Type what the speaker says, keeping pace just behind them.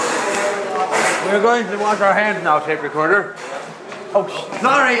We're going to wash our hands now, tape recorder. Oh,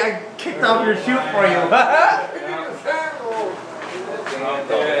 sorry, I kicked off your shoe for you.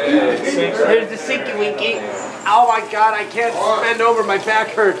 Here's the sinky winky. Oh my god, I can't bend over, my back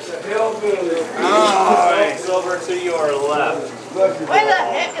hurts. Oh, it's over to your left. Where the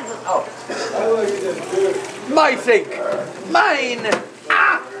heck is it? Oh. My sink. Mine.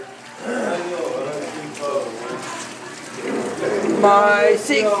 Ah. My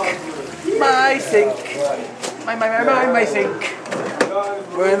sink. My sink. My sink.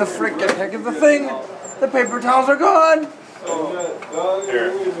 Where the frickin' heck is the thing? The paper towels are gone.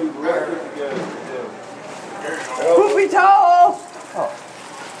 Here. Poopy towels! Oh.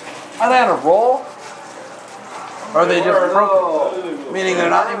 Are they on a roll? Or are they just broken? Meaning they're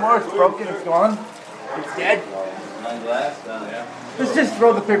not anymore? It's broken, it's gone? It's dead? Let's just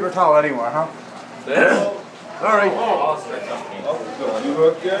throw the paper towel anywhere, huh? Alright.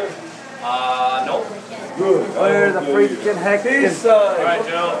 Nope. Where the freaking heck is Alright,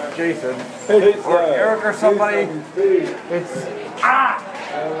 Joe. Jason? Or Eric or somebody? It's... Ah!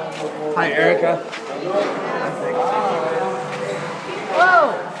 Hi, Erica.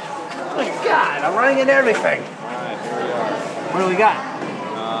 Whoa! Oh my god, I'm running into everything. Alright, here we are. What do we got?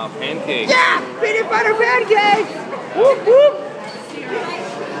 Pancakes. Yeah! Peanut butter pancakes! Whoop whoop!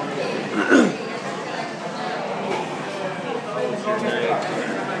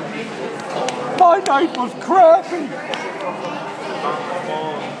 My night was crappy!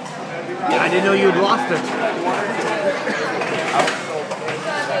 Yeah, I didn't know you'd lost it.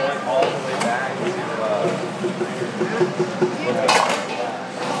 All the way back to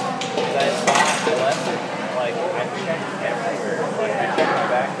that spot. I left it. Like, I checked everywhere. Like, I checked my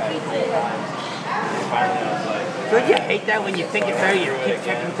backpack 3 times. Finally, I was like, Don't you hate that when you think it's there, you keep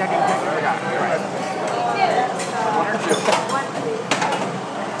checking. one or two.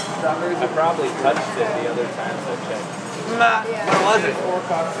 I probably touched it the other times I checked. Nah, what was it?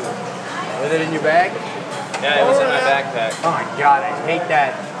 Was it in your bag? Yeah, it was in my backpack. Oh my god, I hate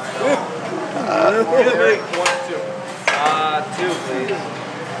that. Give me 1 or 2. 2, please.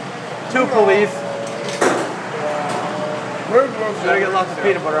 2, please. Gotta get lots of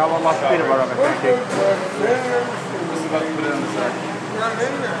peanut butter. I want lots of peanut butter on my pancake. Just about to put it on the side.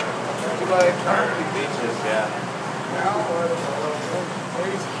 Beaches, yeah.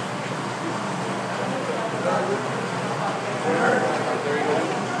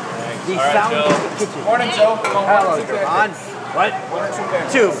 These All right, sounds Joe. in the kitchen. Morning, Joe. Hello, John. What? 1 or 2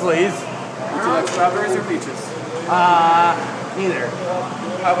 pancakes. 2, please. Would you like strawberries or peaches? Neither.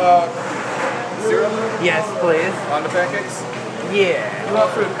 How about syrup Yes, please. on the pancakes? Yeah. You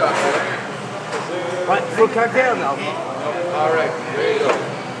want fruit cocktail? What? Fruit cocktail? No. All right, there you go.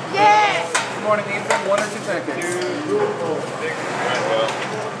 Yes! Good morning, Ethan. 1 or 2 pancakes?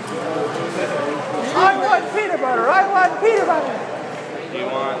 I want peanut butter. I want peanut butter. Do you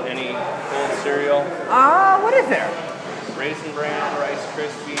want any cold cereal? What is there? Raisin Bran, Rice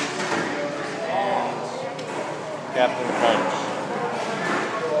Krispies, and Captain Crunch.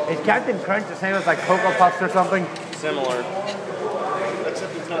 Is Captain Crunch the same as like Cocoa Puffs or something? Similar.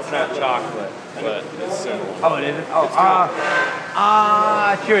 It's not chocolate, but it's similar. Oh, it isn't? Oh,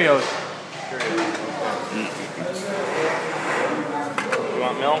 Cheerios. You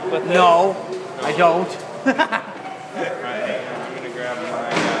want milk with it? No, I don't. Alright, hang on. I'm going to grab my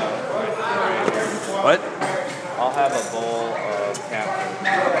tray here. What? I'll have a bowl of Captain.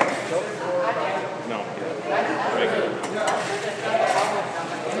 No, regular.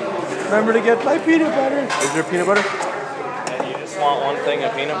 Remember to get my peanut butter. Is there peanut butter? And you just want 1 thing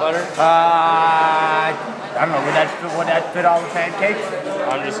of peanut butter? I don't know. Would that fit all the pancakes?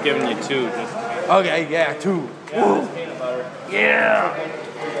 I'm just giving you 2. Just Okay, yeah, 2. yeah, peanut butter. Yeah.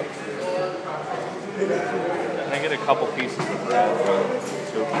 And I get a couple pieces of bread.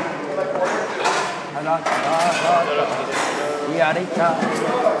 2.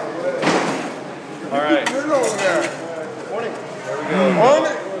 Alright. Morning. There we go.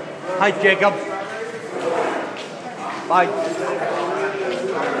 Morning. Hi, Jacob. Bye.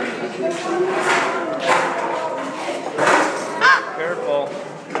 Careful.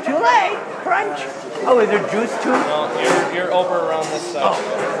 Too late. Crunch. Oh, is there juice too? No, you're over around this side. Oh,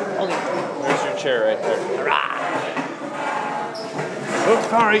 okay. There's your chair right there. Oops,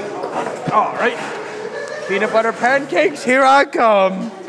 sorry. All right. Peanut butter pancakes, here I come.